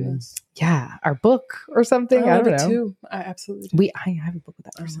my goodness. Yeah, our book or something. I don't know. Too. I absolutely do. I have a book with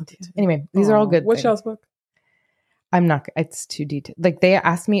that person too. Anyway, these are all good. What's things. y'all's book? I'm not. It's too detailed. Like they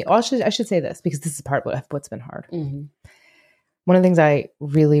asked me. I should say this because this is part of what's been hard. One of the things I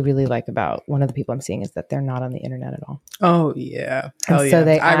really, really like about one of the people I'm seeing is that they're not on the internet at all. Oh, yeah. Hell so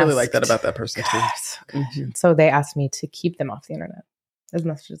yeah. I really like that about that person too. So they asked me to keep them off the internet as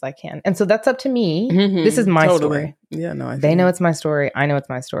much as I can. And so that's up to me. This is my story. Yeah, no, they know it's my story. I know it's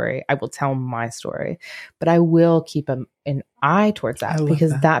my story. I will tell my story. But I will keep an eye towards that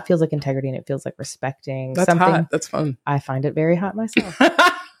because that feels like integrity and it feels like respecting That's something. Hot. That's fun. I find it very hot myself.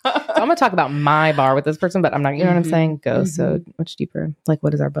 So I'm going to talk about my bar with this person, but I'm not, you know what I'm saying? Go so much deeper. Like,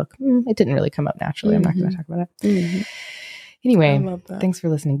 what is our book? It didn't really come up naturally. I'm not going to talk about it. Anyway, thanks for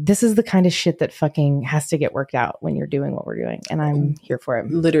listening. This is the kind of shit that fucking has to get worked out when you're doing what we're doing. And I'm here for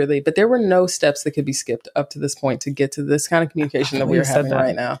it. Literally. But there were no steps that could be skipped up to this point to get to this kind of communication that we're having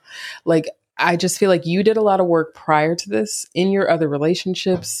right now. Like, I just feel like you did a lot of work prior to this in your other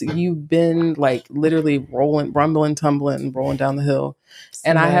relationships. You've been like literally rumbling, tumbling, rolling down the hill.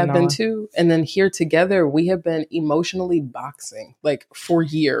 And I have been too. And then here together, we have been emotionally boxing like for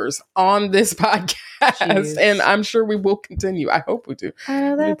years on this podcast. Jeez. And I'm sure we will continue. I hope we do.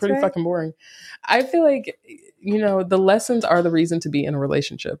 It'll be pretty fucking boring. I feel like, you know, the lessons are the reason to be in a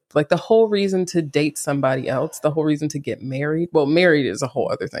relationship. Like the whole reason to date somebody else, the whole reason to get married. Well, married is a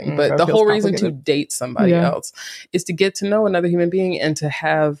whole other thing, but the whole reason to date somebody else is to get to know another human being and to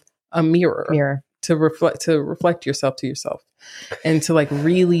have a mirror. To reflect yourself to yourself and to like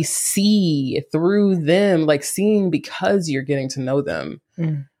really see through them, like seeing because you're getting to know them,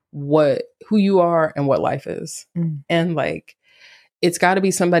 who you are and what life is. And like, it's got to be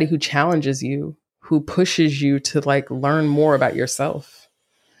somebody who challenges you, who pushes you to like learn more about yourself.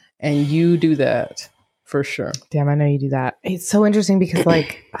 And you do that for sure. Damn, I know you do that. It's so interesting because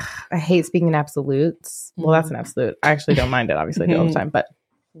like, I hate speaking in absolutes. Well, that's an absolute. I actually don't mind it. Obviously I do all the time, but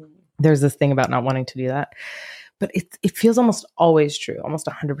there's this thing about not wanting to do that. But it feels almost always true, almost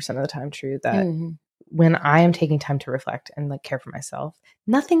 100% of the time true that when I am taking time to reflect and like care for myself,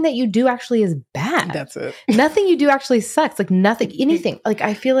 nothing that you do actually is bad. That's it. Nothing you do actually sucks. Like nothing, anything. Like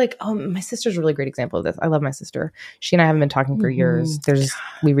I feel like, my sister's a really great example of this. I love my sister. She and I haven't been talking for years.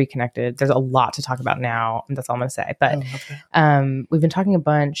 We reconnected. There's a lot to talk about now. And that's all I'm going to say. But we've been talking a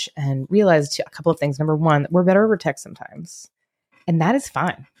bunch and realized a couple of things. Number one, we're better over text sometimes. And that is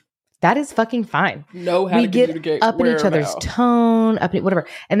fine. That is fucking fine. Know how we to get communicate up in each other's whereabout. tone, up in whatever.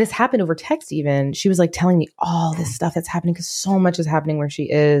 And this happened over text even. She was like telling me all this stuff that's happening because so much is happening where she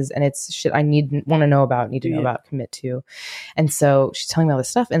is. And it's shit I want to know about, need to know about, commit to. And so she's telling me all this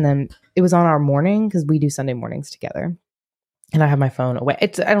stuff. And then it was on our morning because we do Sunday mornings together. And I have my phone away.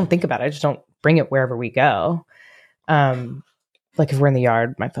 I don't think about it. I just don't bring it wherever we go. Like if we're in the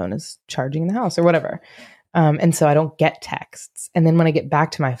yard, my phone is charging in the house or whatever. And so I don't get texts. And then when I get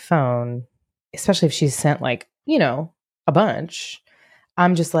back to my phone, especially if she's sent like, you know, a bunch,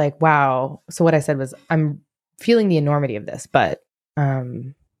 I'm just like, wow. So what I said was, I'm feeling the enormity of this, but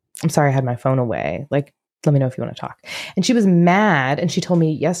I'm sorry I had my phone away. Like, let me know if you want to talk. And she was mad. And she told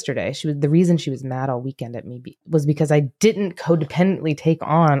me yesterday, the reason she was mad all weekend at me was because I didn't codependently take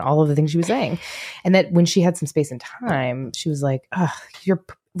on all of the things she was saying. And that when she had some space and time, she was like, your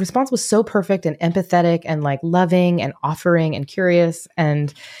response was so perfect and empathetic and like loving and offering and curious.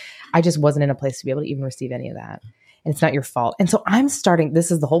 And I just wasn't in a place to be able to even receive any of that. And it's not your fault. And so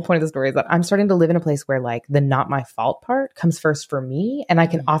this is the whole point of the story, is that I'm starting to live in a place where like the not my fault part comes first for me. And I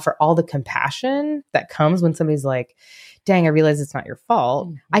can offer all the compassion that comes when somebody's like, dang, I realize it's not your fault.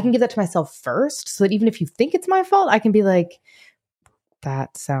 Mm-hmm. I can give that to myself first so that even if you think it's my fault, I can be like,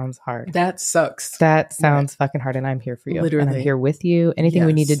 that sounds hard. That sucks. That sounds fucking hard. And I'm here for you. Literally. And I'm here with you. Anything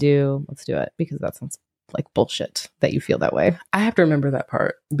we need to do, let's do it, because that sounds like bullshit that you feel that way. I have to remember that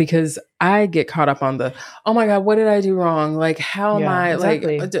part because I get caught up on the, oh my God, what did I do wrong? Like, how am I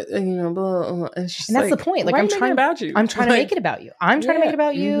exactly. like, you know, blah, blah. And that's like, the point. Like, I'm trying about you. I'm trying to make it about you. I'm trying to make it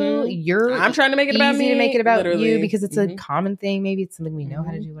about you. Mm-hmm. I'm trying to make it about me. To make it about Literally. you because it's a common thing. Maybe it's something we know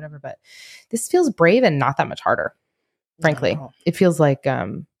how to do, whatever. But this feels brave and not that much harder. Frankly, it feels like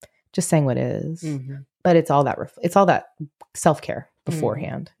just saying what is. But it's all that. It's all that self-care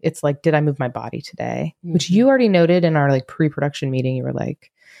beforehand. It's like, did I move my body today? Which you already noted in our like pre-production meeting. You were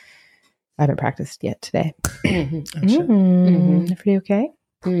like, I haven't practiced yet today. Pretty okay?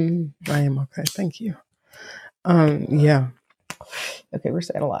 I am okay. Thank you. Yeah. Okay, we're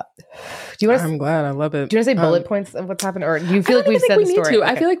saying a lot. Do you want to? I'm glad. I love it. Do you want to say bullet points of what's happened, or do you feel like we've said the story? Okay.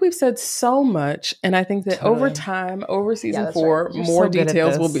 I feel like we've said so much, and I think that over time, over season 4, more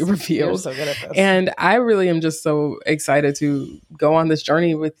details will be revealed. You're so good at this. And I really am just so excited to go on this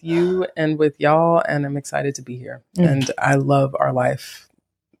journey with you and with y'all, and I'm excited to be here. And I love our life,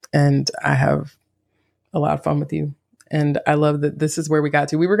 and I have a lot of fun with you. And I love that this is where we got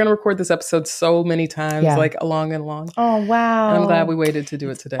to. We were going to record this episode so many times, like along and along. Oh, wow. And I'm glad we waited to do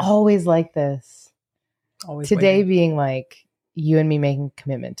it today. Always like this. Always today waiting. Being like you and me making a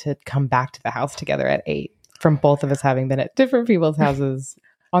commitment to come back to the house together at 8 from both of us having been at different people's houses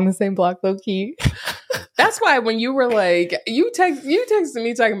on the same block, low key. That's why when you were like, you texted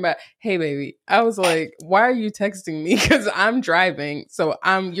me talking about, hey baby, I was like, why are you texting me? Because I'm driving. So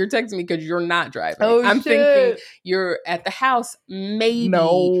you're texting me because you're not driving. Oh, I'm thinking you're at the house. Maybe.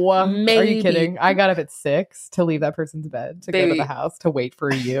 No. Maybe. Are you kidding? I got up at 6 to leave that person's bed to go to the house to wait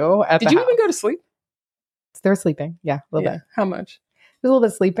for you at the house. Did you even go to sleep? They were sleeping. Yeah, a little bit. How much? A little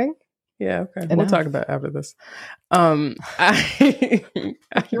bit sleeping. Yeah, okay. We'll talk about it after this.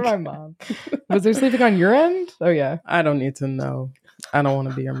 You're my mom. Was there sleeping on your end? Oh, yeah. I don't need to know. I don't want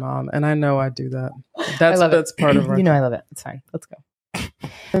to be your mom. And I know I do that. That's part of our... You know I love it. It's fine. Let's go.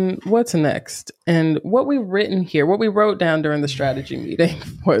 And what's next? And what we wrote down during the strategy meeting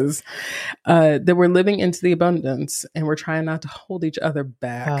was that we're living into the abundance and we're trying not to hold each other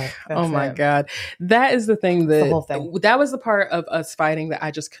back. Oh my God. That is the thing that, the whole thing. That was the part of us fighting that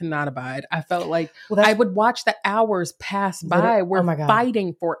I just could not abide. I felt like I would watch the hours pass by. We're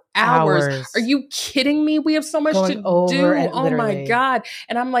fighting for hours. Are you kidding me? We have so much to do. Oh my God.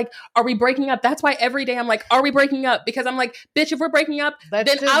 And I'm like, are we breaking up? That's why every day I'm like, are we breaking up? Because I'm like, bitch, if we're breaking up, then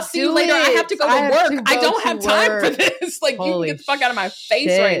I'll see you later. I have to go to work. I don't have time for this. Like, you can get the fuck out of my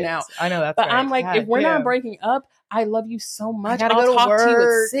face right now. I know that's But I'm like, if we're not breaking up, I love you so much. I'll talk to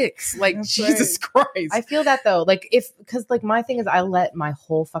you at 6. Like, that's Jesus Christ. I feel that though. Like, because like my thing is I let my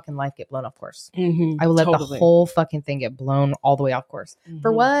whole fucking life get blown off course. I will let the whole fucking thing get blown all the way off course.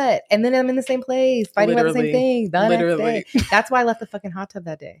 For what? And then I'm in the same place fighting about the same thing. Next day. That's why I left the fucking hot tub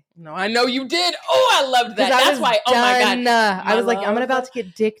that day. No, I know you did. Oh, I loved that. That's why. Oh my God. I was like, I'm about to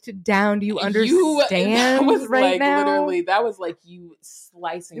get dicked down. Do you understand? Was right like, now? Literally, that was like you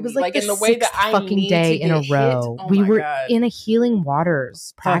slicing. It was me. like in the way that I fucking need day to in a get row. Hit. Oh we were God. in a healing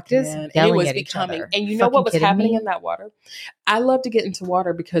waters practice. It was becoming, and you know what was happening in that water? I love to get into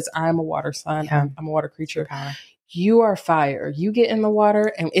water because I'm a water sign. I'm a water creature. you are fire. You get in the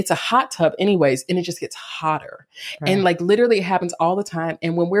water and it's a hot tub anyways, and it just gets hotter. Right. And like literally it happens all the time.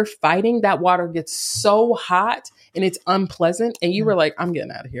 And when we're fighting, that water gets so hot and it's unpleasant. And you were like, I'm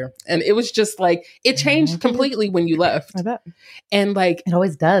getting out of here. And it was just like, it changed completely when you left. I bet. And like, it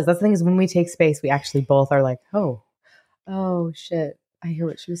always does. That's the thing is when we take space, we actually both are like, oh shit. I hear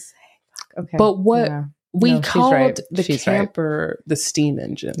what she was saying. Okay. But we called the camper the steam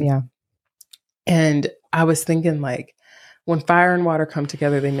engine. Yeah. And I was thinking like, when fire and water come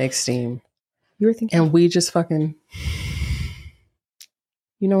together, they make steam. You were thinking. And we just fucking,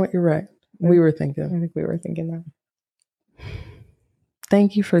 you know what? You're right. We were thinking. I think we were thinking that.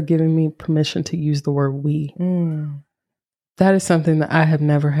 Thank you for giving me permission to use the word we. That is something that I have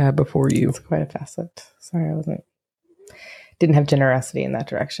never had before you. It's quite a facet. Sorry, didn't have generosity in that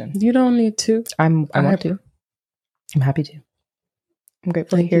direction. You don't need to. I want to. I'm happy to. I'm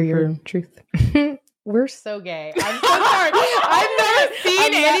grateful to hear your truth. We're so gay. I'm so sorry. I've never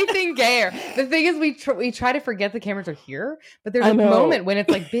seen anything gayer. The thing is, we try to forget the cameras are here, but there's a moment when it's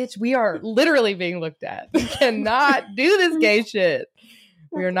like, bitch, we are literally being looked at. We cannot do this gay shit.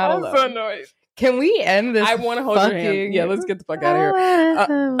 We are not alone. I'm so annoyed. Can we end this? I want to hold your hand. Yeah, let's get the fuck out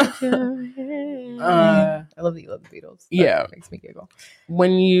of here. I love that you love the Beatles. Yeah, it makes me giggle.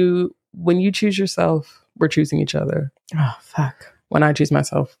 When you choose yourself, we're choosing each other. Oh fuck. When I choose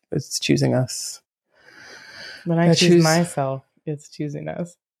myself, it's choosing us. When I choose myself, it's choosing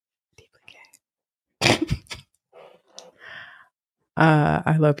us. Deeply gay.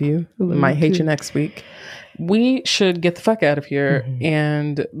 I love you. Might hate you next week. We should get the fuck out of here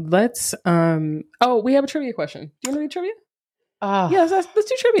and let's we have a trivia question. Do you want to read trivia? Yes, let's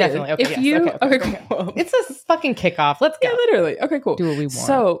do trivia. Definitely. Okay, Okay, cool. It's a fucking kickoff. Let's go. Yeah, literally. Okay, cool. Do what we want.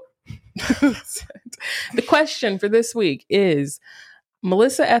 So the question for this week is,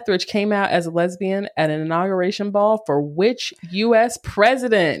 Melissa Etheridge came out as a lesbian at an inauguration ball for which U.S.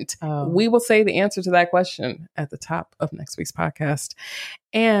 president? We will say the answer to that question at the top of next week's podcast.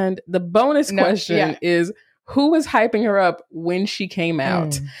 And the bonus question is, who was hyping her up when she came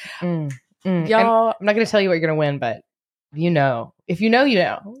out? Y'all, and I'm not going to tell you what you're going to win, but you know. If you know, you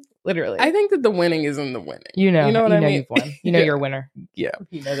know. Literally. I think that the winning is in the winning. You know what I mean? You've won. You know you're a winner. Yeah.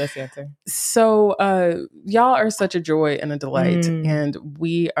 You know that's the answer. So y'all are such a joy and a delight. And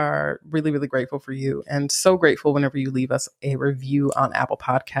we are really, really grateful for you. And so grateful whenever you leave us a review on Apple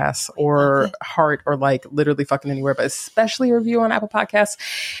Podcasts or Heart or like literally fucking anywhere, but especially a review on Apple Podcasts.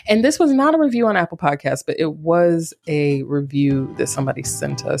 And this was not a review on Apple Podcasts, but it was a review that somebody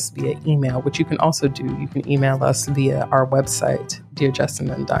sent us via email, which you can also do. You can email us via our website,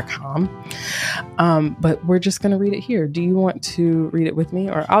 dearjustman.com. But we're just going to read it here. Do you want to read it with me,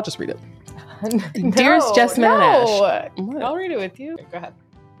 or I'll just read it? Dearest Jessamine and Ash. What? I'll read it with you. Go ahead.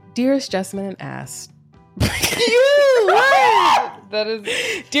 Dearest Jessamine and Ash. That is.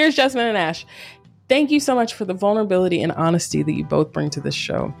 Dearest Jessamine and Ash, thank you so much for the vulnerability and honesty that you both bring to this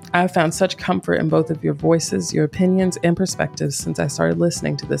show. I have found such comfort in both of your voices, your opinions, and perspectives since I started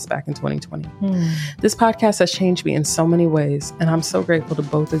listening to this back in 2020. This podcast has changed me in so many ways, and I'm so grateful to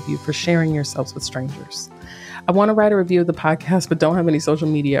both of you for sharing yourselves with strangers. I want to write a review of the podcast, but don't have any social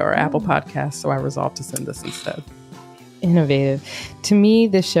media or Apple Podcasts, so I resolved to send this instead. Innovative. To me,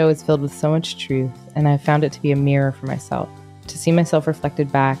 this show is filled with so much truth, and I found it to be a mirror for myself. To see myself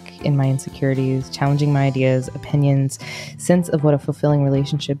reflected back in my insecurities, challenging my ideas, opinions, sense of what a fulfilling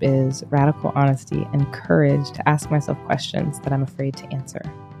relationship is, radical honesty, and courage to ask myself questions that I'm afraid to answer.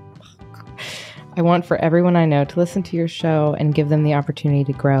 I want for everyone I know to listen to your show and give them the opportunity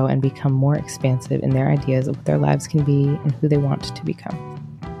to grow and become more expansive in their ideas of what their lives can be and who they want to become.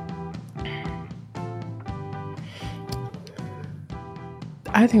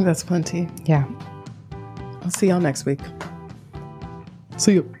 I think that's plenty. Yeah. I'll see y'all next week.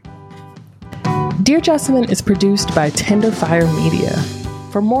 See you. Dear Jessamine is produced by Tenderfire Media.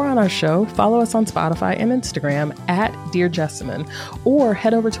 For more on our show, follow us on Spotify and Instagram at Dear Jessamine, or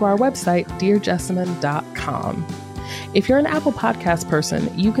head over to our website, dearjessamine.com. If you're an Apple Podcast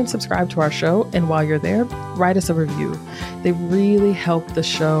person, you can subscribe to our show, and while you're there, write us a review. They really help the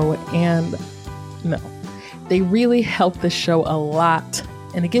show, they really help the show a lot,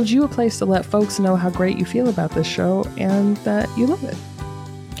 and it gives you a place to let folks know how great you feel about this show and that you love it.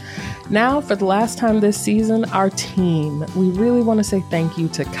 Now, for the last time this season, our team. We really want to say thank you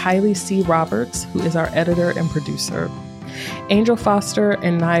to Kylie C. Roberts, who is our editor and producer. Angel Foster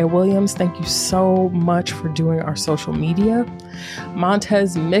and Nia Williams, thank you so much for doing our social media.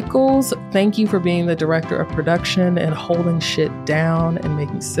 Montez Mickles, thank you for being the director of production and holding shit down and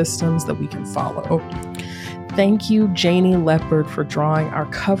making systems that we can follow. Thank you, Janie Leopard, for drawing our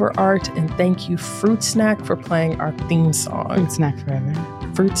cover art, and thank you, Fruit Snack, for playing our theme song. Fruit Snack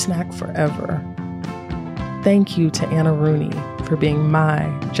forever. Fruit Snack forever. Thank you to Anna Rooney for being my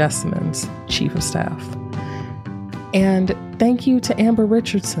Jessamyn's Chief of Staff. And thank you to Amber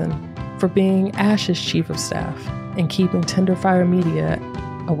Richardson for being Ash's Chief of Staff and keeping Tenderfire Media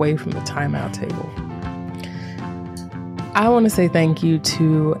away from the timeout table. I want to say thank you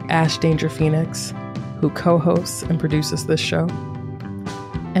to Ash Danger Phoenix, who co-hosts and produces this show.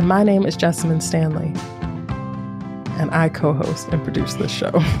 And my name is Jessamyn Stanley, and I co-host and produce this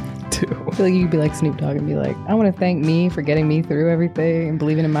show too. I feel like you could be like Snoop Dogg and be like, I want to thank me for getting me through everything and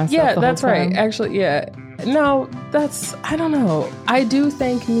believing in myself. Yeah, the that's whole time. right. Actually, yeah. No, I don't know. I do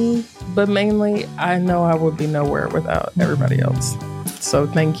thank me, but mainly I know I would be nowhere without everybody else. So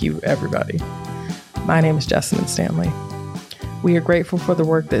thank you, everybody. My name is Jessamyn Stanley. We are grateful for the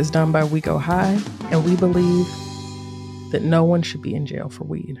work that is done by We Go High, and we believe that no one should be in jail for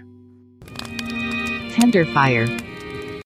weed. Tenderfire.